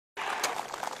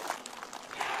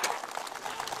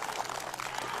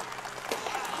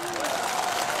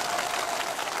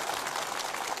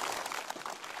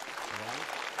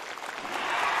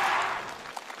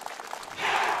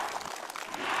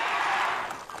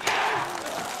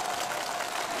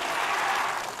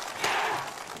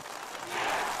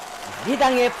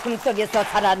미당의 품속에서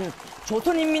자란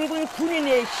조선인민군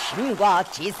군인의 힘과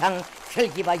지상,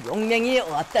 혈기와 용맹이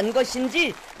어떤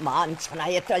것인지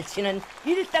만천하에 떨치는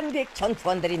일당백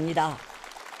전투원들입니다.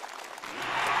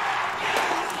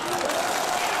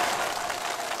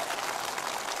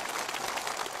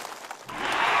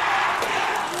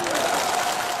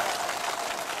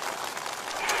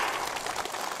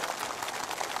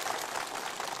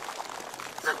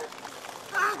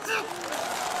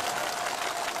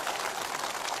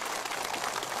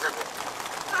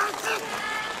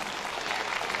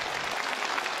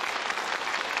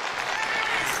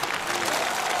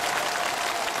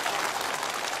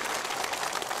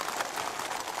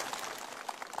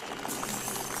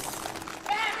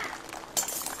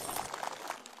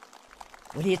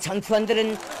 우리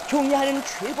전투원들은 경애하는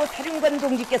최고 사령관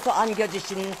동지께서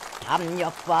안겨주신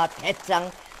담력과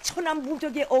배짱, 천한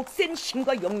무적의 억센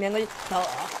힘과 용맹을 더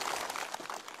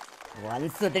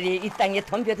원수들이 이 땅에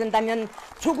덤벼든다면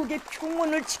조국의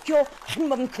평온을 지켜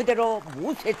한몸 그대로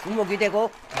무쇠 주목이 되고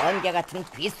번개 같은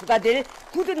비수가 될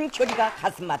굳은 교리가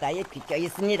가슴마다에 빗겨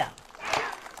있습니다.